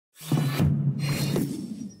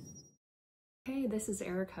this is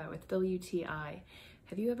Erica with WTI.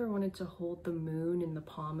 Have you ever wanted to hold the moon in the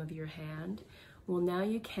palm of your hand? Well, now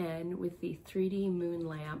you can with the 3D moon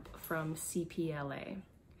lamp from CPLA.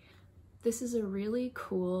 This is a really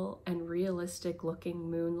cool and realistic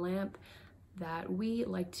looking moon lamp that we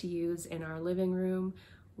like to use in our living room.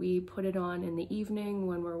 We put it on in the evening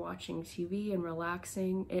when we're watching TV and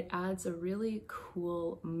relaxing. It adds a really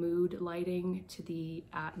cool mood lighting to the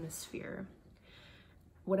atmosphere.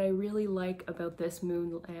 What I really like about this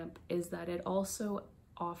moon lamp is that it also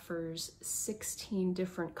offers 16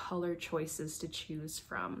 different color choices to choose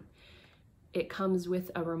from. It comes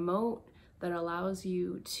with a remote that allows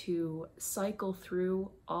you to cycle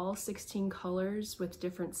through all 16 colors with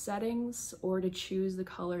different settings or to choose the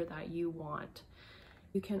color that you want.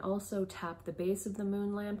 You can also tap the base of the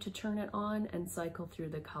moon lamp to turn it on and cycle through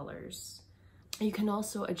the colors. You can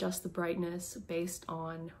also adjust the brightness based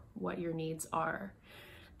on what your needs are.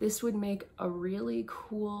 This would make a really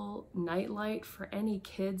cool nightlight for any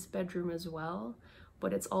kid's bedroom as well,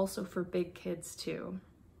 but it's also for big kids too.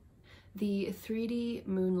 The 3D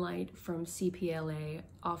moonlight from CPLA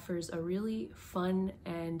offers a really fun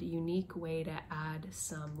and unique way to add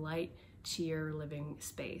some light to your living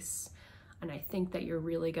space. And I think that you're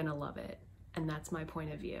really gonna love it. And that's my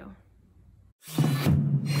point of view.